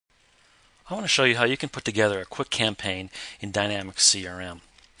I want to show you how you can put together a quick campaign in Dynamics CRM.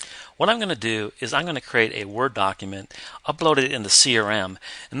 What I'm going to do is I'm going to create a Word document, upload it into CRM,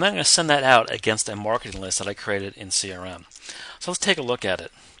 and then I'm going to send that out against a marketing list that I created in CRM. So let's take a look at it.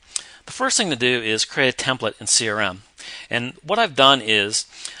 The first thing to do is create a template in CRM. And what I've done is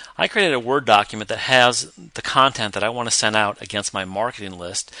I created a Word document that has the content that I want to send out against my marketing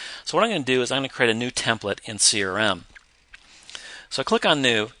list. So what I'm going to do is I'm going to create a new template in CRM. So I click on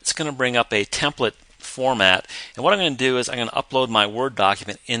New. It's going to bring up a template format, and what I'm going to do is I'm going to upload my Word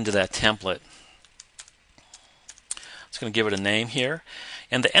document into that template. It's going to give it a name here,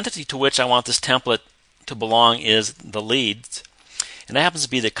 and the entity to which I want this template to belong is the leads, and that happens to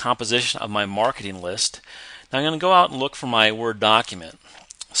be the composition of my marketing list. Now I'm going to go out and look for my Word document.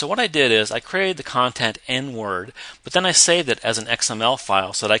 So what I did is I created the content in Word, but then I saved it as an XML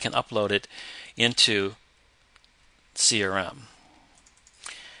file so that I can upload it into CRM.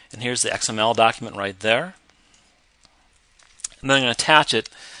 And here's the XML document right there. And then I'm going to attach it.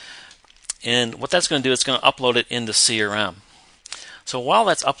 And what that's going to do is it's going to upload it into CRM. So while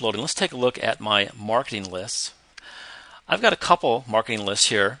that's uploading, let's take a look at my marketing lists. I've got a couple marketing lists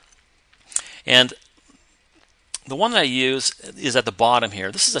here. And the one that I use is at the bottom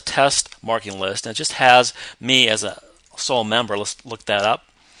here. This is a test marketing list, and it just has me as a sole member. Let's look that up.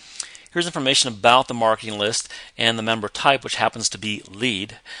 Here's information about the marketing list and the member type, which happens to be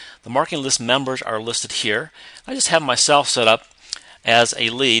lead. The marketing list members are listed here. I just have myself set up as a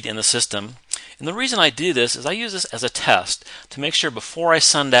lead in the system. And the reason I do this is I use this as a test to make sure before I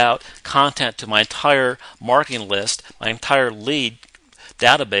send out content to my entire marketing list, my entire lead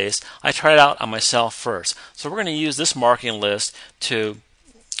database, I try it out on myself first. So we're going to use this marketing list to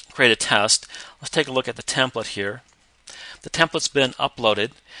create a test. Let's take a look at the template here. The template's been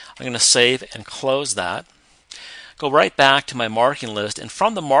uploaded. I'm going to save and close that. Go right back to my marketing list, and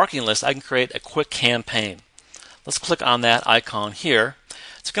from the marketing list I can create a quick campaign. Let's click on that icon here.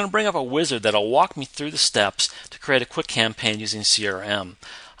 It's going to bring up a wizard that will walk me through the steps to create a quick campaign using CRM.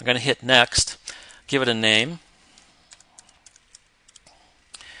 I'm going to hit next, give it a name,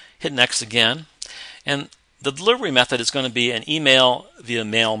 hit next again, and the delivery method is going to be an email via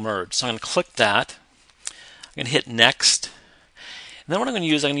mail merge. So I'm going to click that. I'm going to hit next. And then what I'm going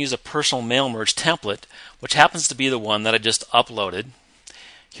to use a personal mail merge template, which happens to be the one that I just uploaded.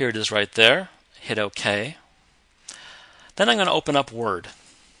 Here it is right there. Hit OK. Then I'm going to open up Word.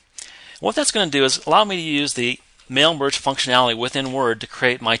 And what that's going to do is allow me to use the mail merge functionality within Word to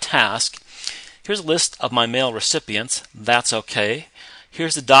create my task. Here's a list of my mail recipients. That's OK.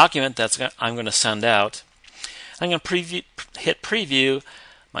 Here's the document I'm going to send out. I'm going to hit preview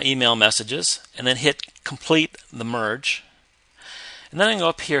my email messages, and then hit complete the merge. And then I'm going to go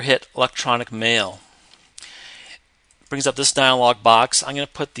up here, hit electronic mail. It brings up this dialog box. I'm going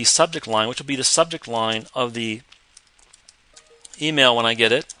to put the subject line, which will be the subject line of the email when I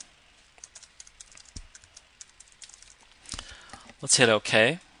get it. Let's hit OK.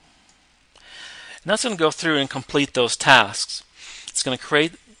 And that's going to go through and complete those tasks. It's going to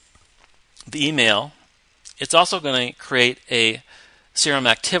create the email. It's also going to create a CRM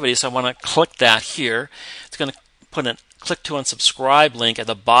activity, so I want to click that here. It's going to put a click to unsubscribe link at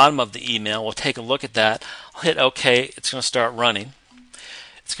the bottom of the email. We'll take a look at that. I'll hit OK. It's going to start running.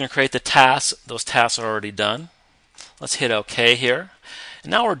 It's going to create the tasks. Those tasks are already done. Let's hit OK here.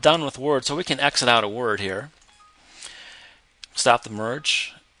 And now we're done with Word, so we can exit out of Word here. Stop the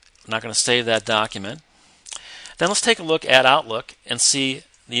merge. I'm not going to save that document. Then let's take a look at Outlook and see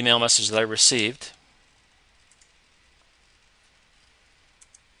the email message that I received.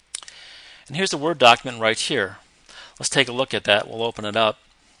 And here's the Word document right here. Let's take a look at that. We'll open it up.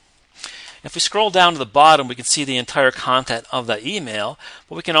 If we scroll down to the bottom, we can see the entire content of that email,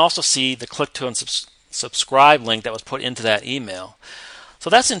 but we can also see the click to unsubscribe link that was put into that email. So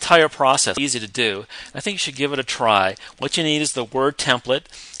that's the entire process. Easy to do. I think you should give it a try. What you need is the Word template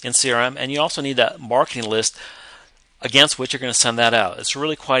in CRM, and you also need that marketing list against which you're going to send that out. It's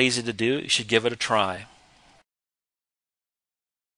really quite easy to do. You should give it a try.